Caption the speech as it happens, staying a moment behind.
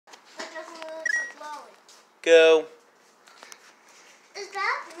Go. Is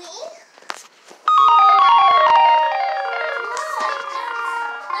that me?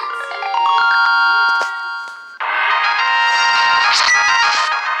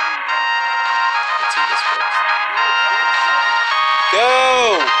 Let's see if this works.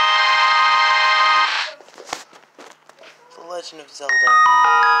 Go! The Legend of Zelda.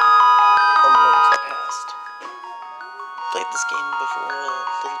 A Link to the Past. Played this game before a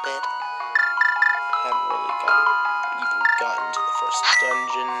little bit. Haven't really even gotten to the first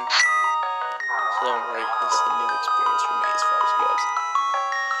dungeon. So don't worry, this is a new experience for me as far as it goes.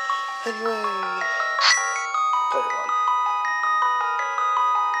 Anyway, player one.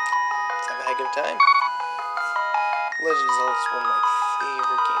 Let's have a heck of a time. Legend of Zelda is one of my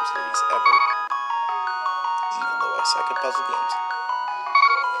favorite game series ever. Even though I suck at puzzle games.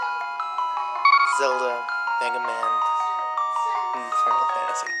 Zelda, Mega Man, and Final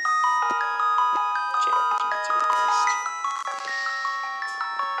Fantasy. JRPGs are the best.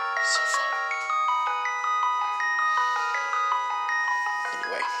 So fun.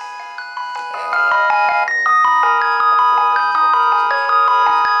 Anyway.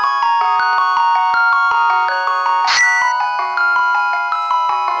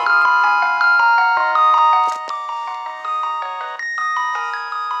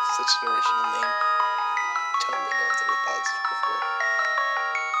 Such an original name. Totally no one's ever thought of this before.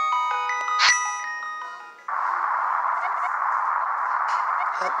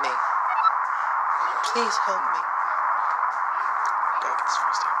 Help me. Please help me. Gotta get this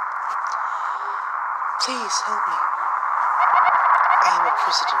first time. Please help me. I am a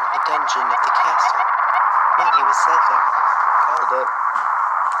prisoner in the dungeon of the castle. My name is Zelda. Called up.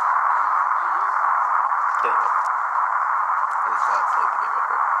 Anyway. I've played the game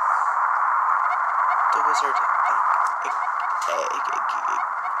before. The wizard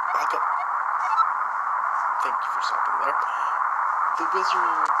thank you for stopping there. The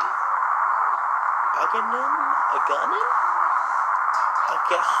wizard Aganon?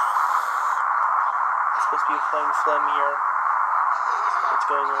 Okay. It's supposed to be a flying phlegm here. What's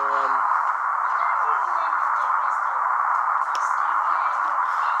going on?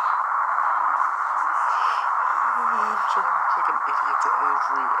 I'm trying to look like an idiot to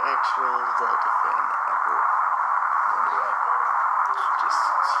every actual Zelda fan ever. Anyway, just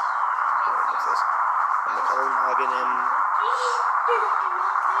go with this. I'm gonna call him Aganon.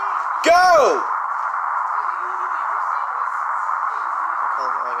 Go! I'll call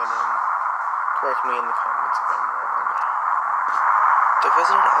him Aganon. Correct me in the comments if I'm wrong. The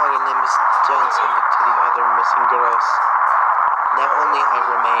Wizard Aganon has done something to the other missing girls. Now only I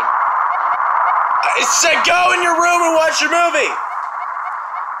remain. I said go in your room and watch your movie!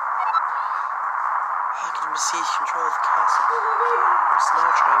 Aganon besieged control of the castle. He's now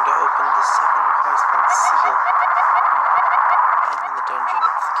trying to open the seven wise men's seal. I'm in the dungeon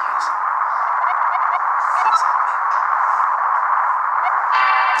of the castle. Please help me.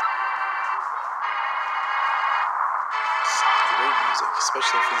 It's great music,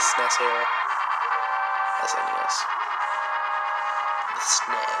 especially for the SNES era. SNES. The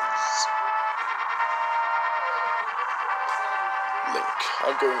SNES. Link,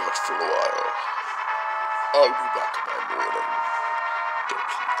 I'm going out for a while. I'll be back by morning.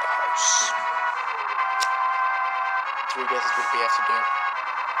 Don't leave the house. 3 guesses what we have to do.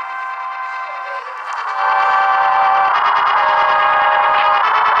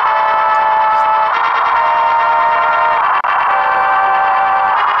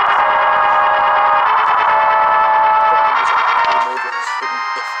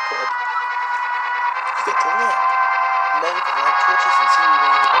 You got the lamp. Now you can light torches and see your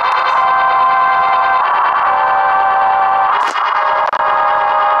way.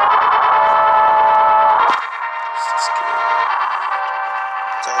 This is good.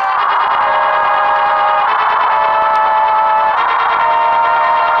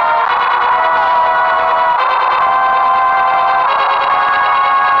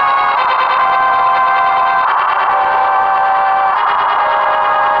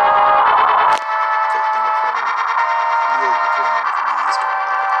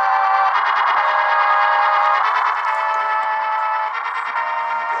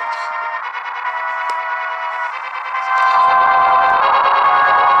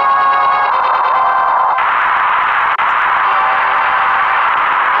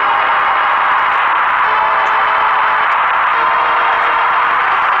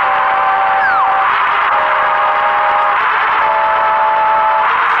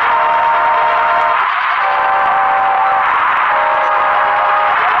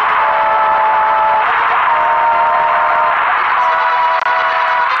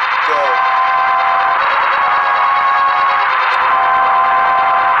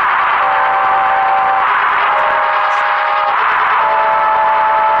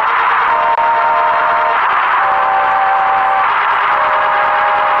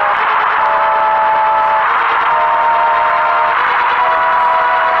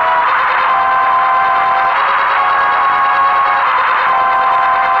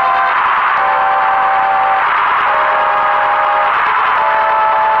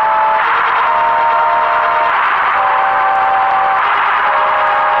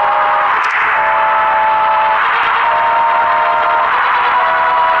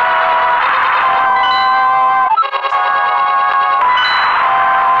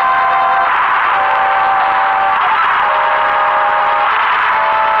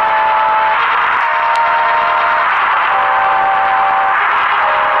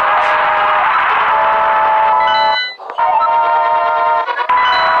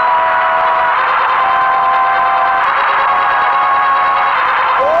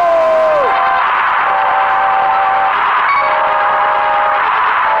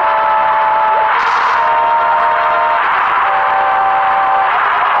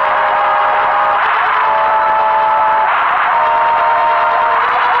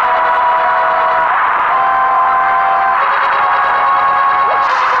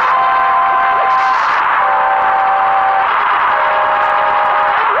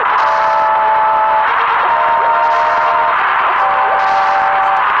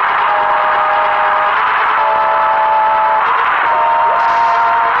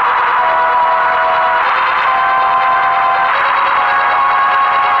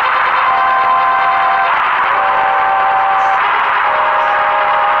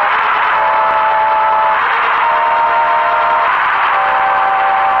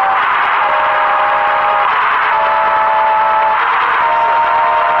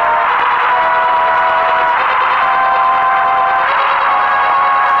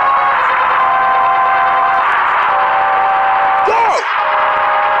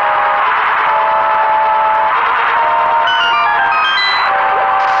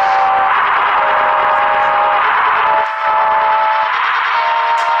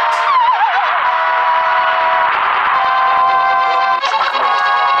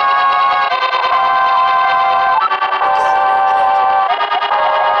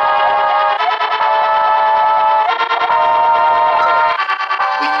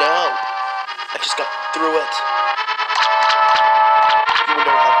 but you would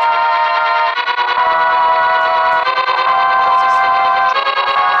never help.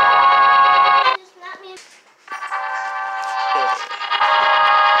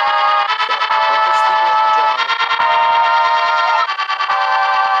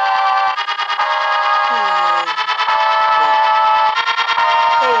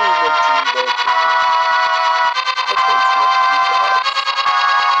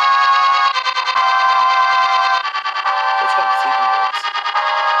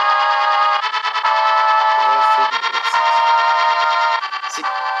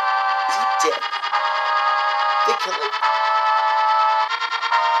 They kill him?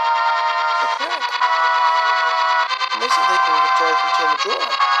 Oh crap. They said they can drag him to Majora.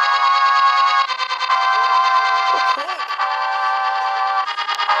 Oh crap.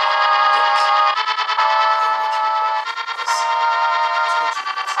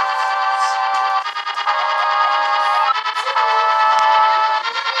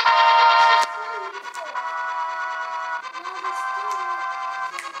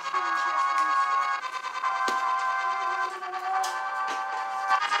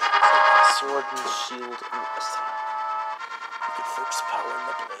 Sword and shield and wrestling. You can focus power in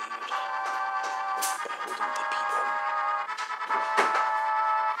the blade by holding the P1.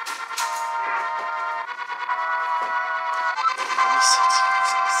 Reset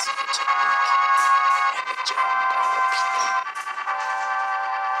using the secret technique and the down by the P1.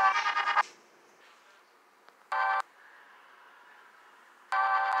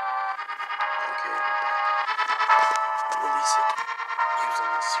 Okay, release it using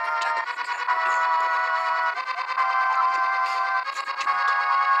the secret technique and the down by.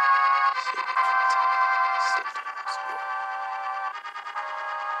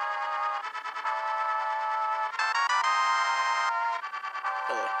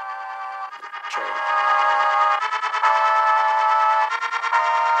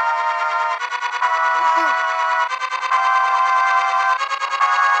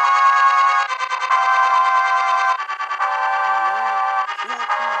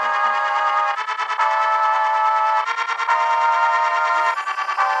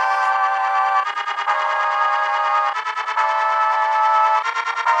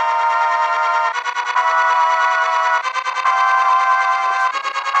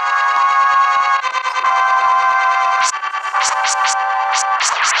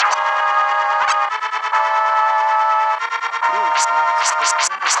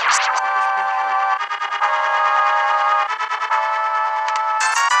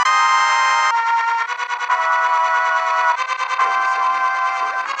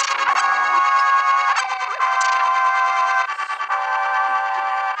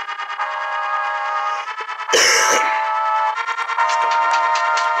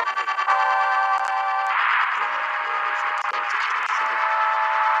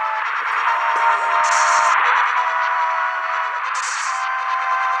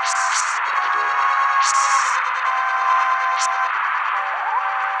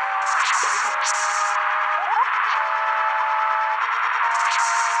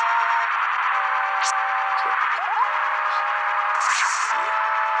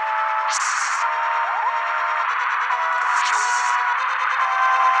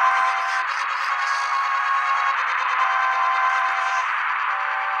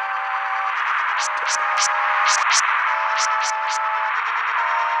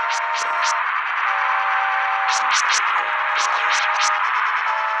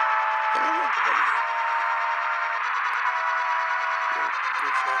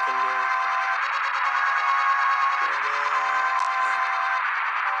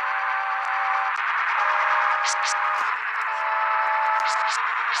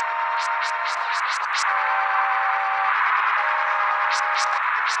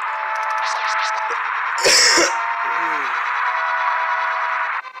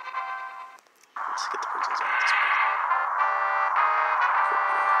 Let's get the princess out this way.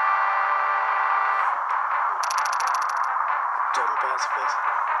 Double pacifist.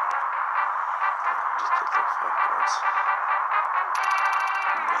 Just get like 5 cards.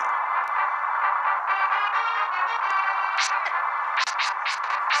 No.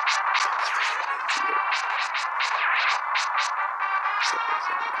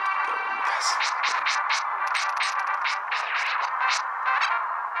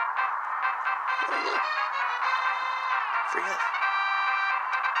 Free health.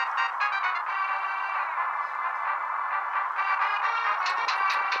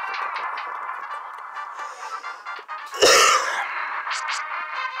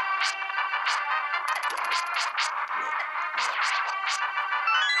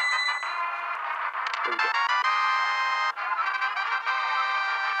 There we go.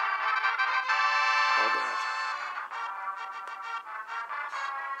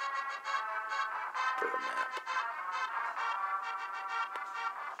 for a map.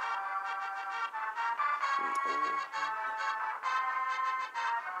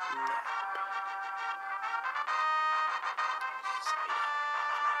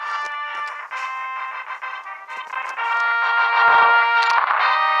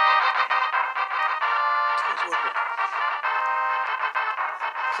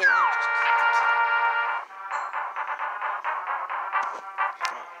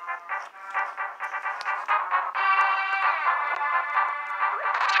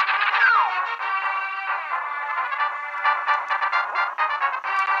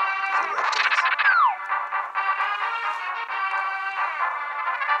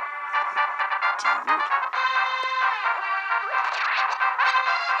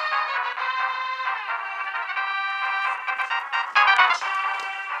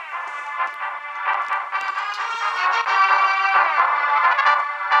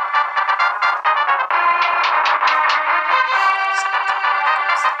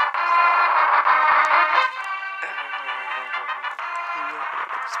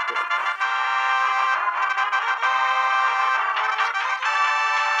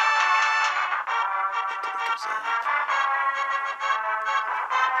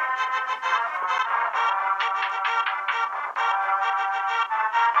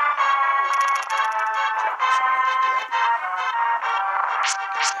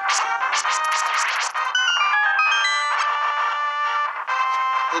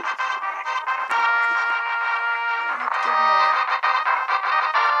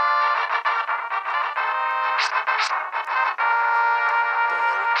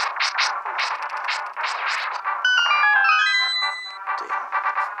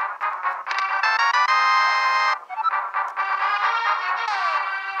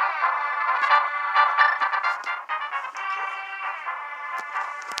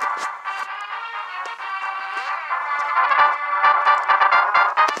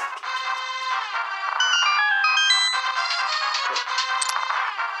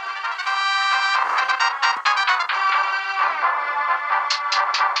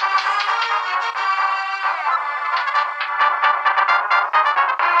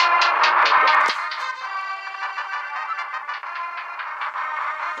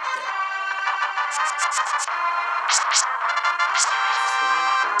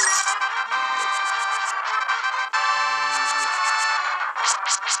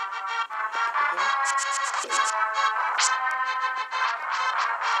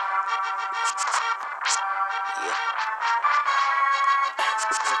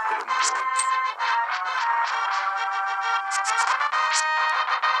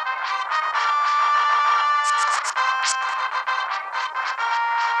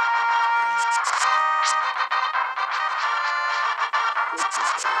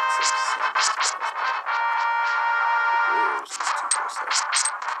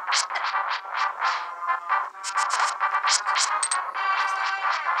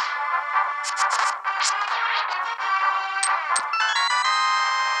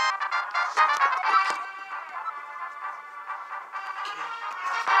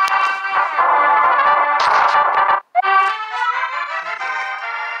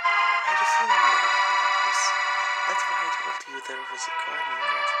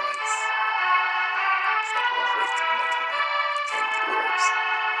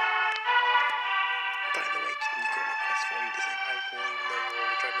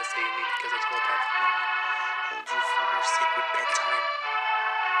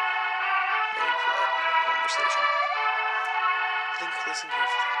 Listen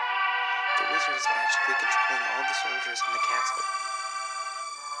carefully. The wizard is magically controlling all the soldiers in the castle.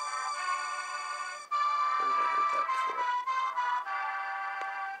 Where have I heard that before?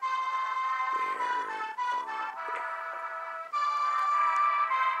 Where?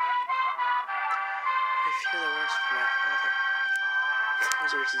 I fear the worst for my father. The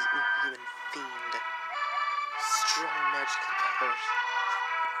wizard is an inhuman fiend. Strong magical powers.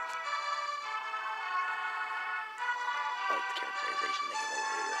 I like the characterization they give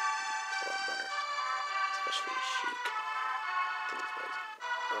over here. It's a lot better. Especially Sheik. I think it's better.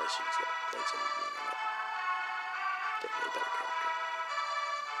 Oh, Sheik's got legs on the being on it. Definitely a better character.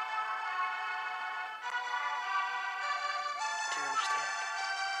 Do you understand?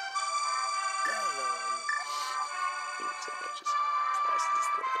 No. He looks like I just paused this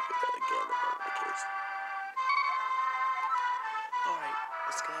thing and did that again if that were the case. Alright,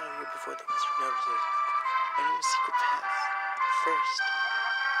 let's get out of here before the wizard notices. I know a secret path. First,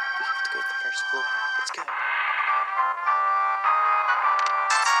 we have to go to the first floor. Let's go.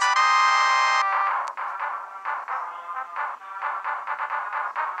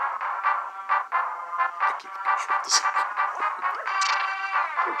 keep control of this. Here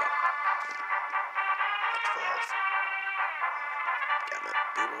we go. That's 12. Got my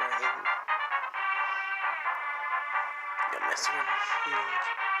boomerang. Got my sword and shield.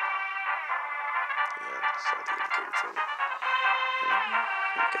 Yeah, that's all the indicator thing.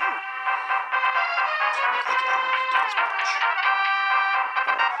 Okay. Seems like I don't need to do as much.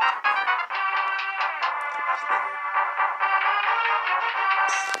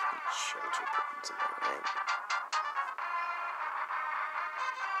 Shelter buttons in there, right?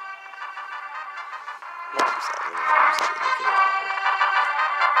 No, I'm sorry.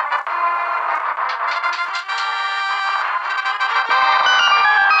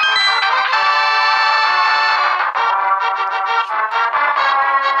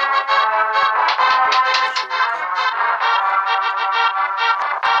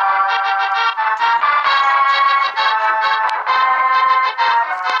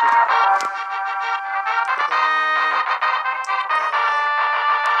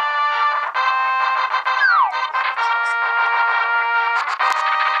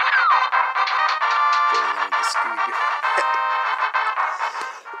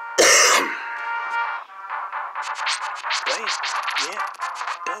 Bam! Yeah!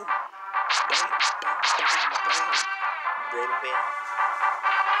 Boom! Bam! Bam! Bam! Bam! Bam! Bam!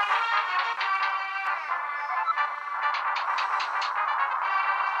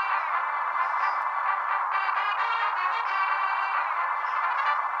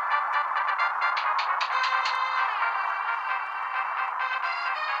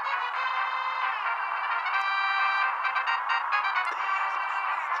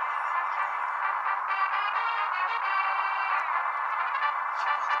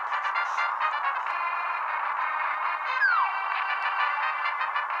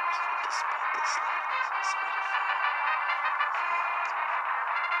 Despite this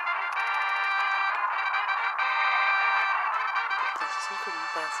there's a secret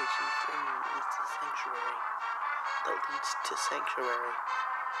passage in the sanctuary that leads to sanctuary.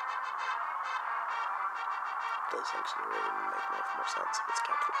 The sanctuary would make more sense if it's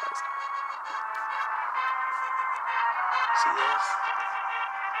capitalized. See this?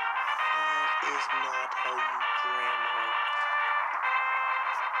 That is not how you grammar.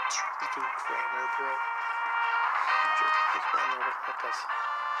 It's freaking grammar, bro. There's one there to help us.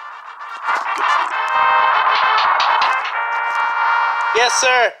 Good for you. Yes,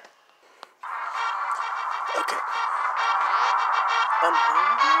 sir! Okay.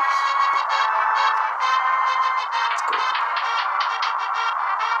 Unhinged? Let's go.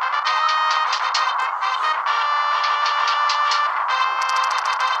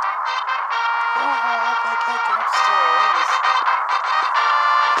 I can't go upstairs.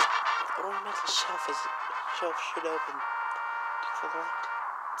 The ornamental shelf should open. Do you feel light?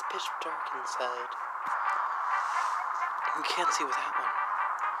 It's pitch dark inside. You can't see without one.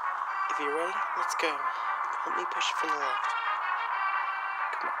 If you're ready, let's go. Help me push it from the left.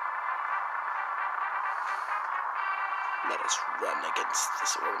 Come on. Let us run against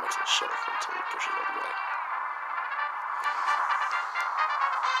this ornamental shelf until we push it all the way.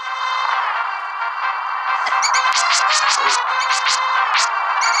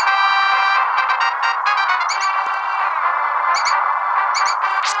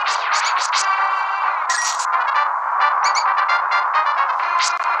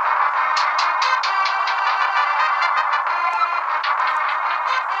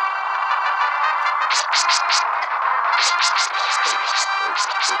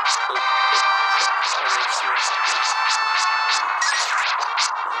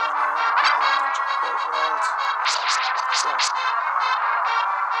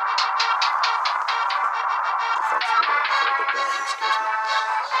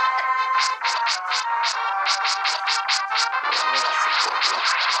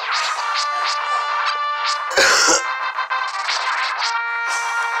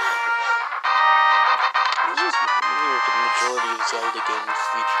 Majority of Zelda games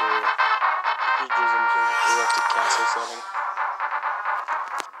feature features of erected castle setting.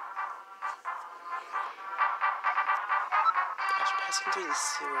 After passing through the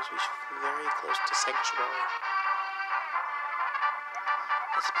sewers, we should be very close to Sanctuary.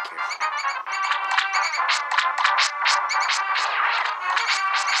 Let's be careful.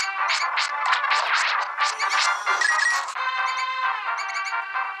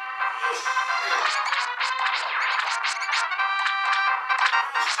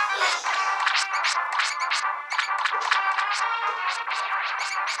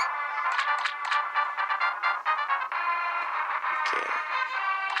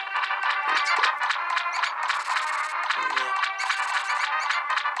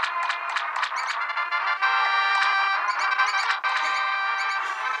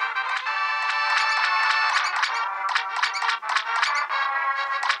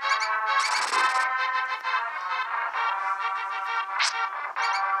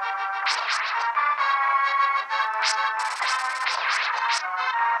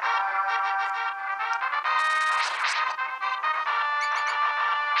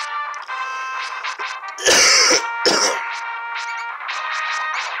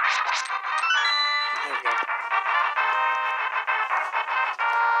 There we go.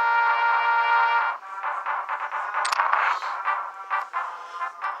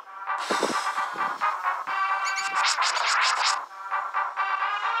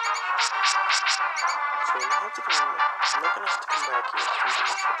 So I'm not gonna have to come back yet. I'm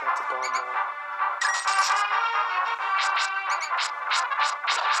gonna check out the doll more.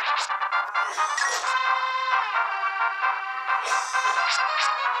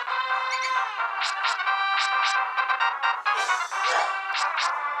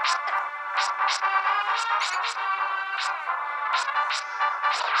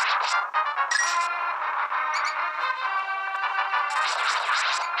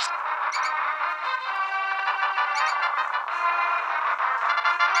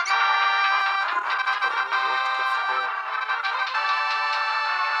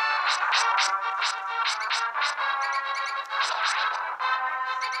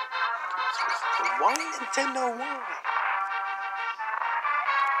 Why Nintendo? Why?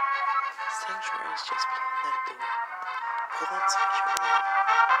 Sanctuary is just beyond that door. Pull that switch over there.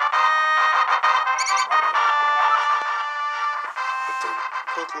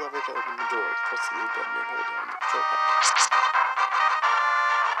 Pull the lever to open the door. Press the lead button and hold down the control pad.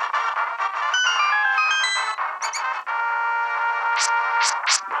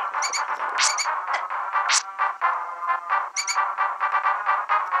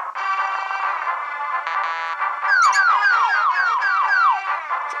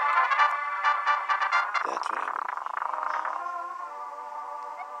 That's what happened.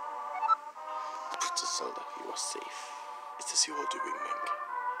 Princess Zelda, you are safe. Is this your doing, Link?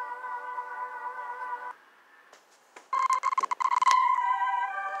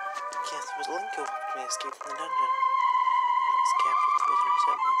 Yes, it was Link who helped me escape from the dungeon. I was captured, the wizard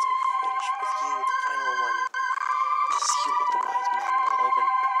said once I finish with you, the final one, the seal of the wise men will open.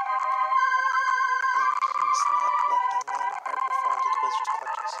 Link, you must not let my land of Hyrule fall into the wizard's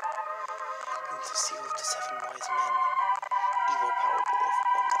clutches. Link, the seal of the 7 wise men. Evil power will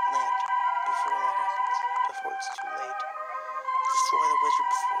overwhelm that land. Before that happens, before it's too late. Destroy the wizard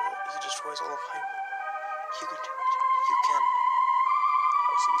before he destroys all of Hyrule. You can do it. You can.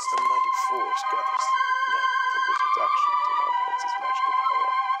 Since the mighty force gathers the wizard's actions and augments his magical power,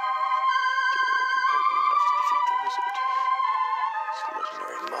 they will work potent enough to defeat the wizard. His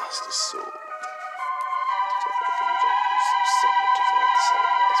legendary master soul. So that if it was only somewhat to fight the 7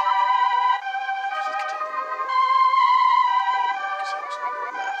 wise men, maybe he could tell them more. I will mark his house on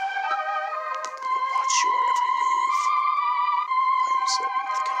your map. We'll watch your every move. I am certain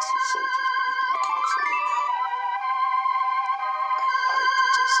the castle soldiers will be looking for you now.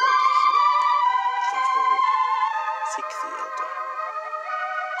 Princess Zelda here. Don't worry. Seek the Elder.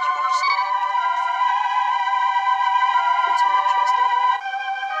 Do you understand? What's in that chest there?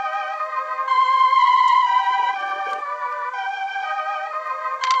 Put it under your bed.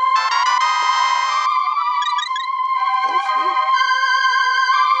 Oh, sweet.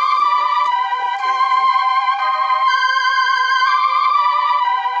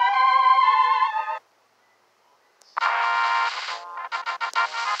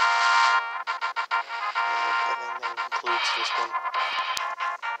 This one.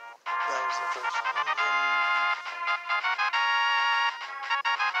 That was the first one.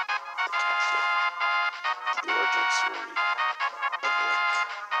 The castle. The origin story of Link.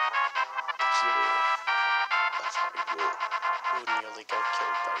 The hero of Hyrule, who nearly got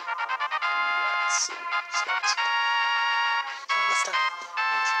killed by rats and snakes. So let's not go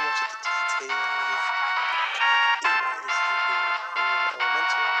into too much of the details.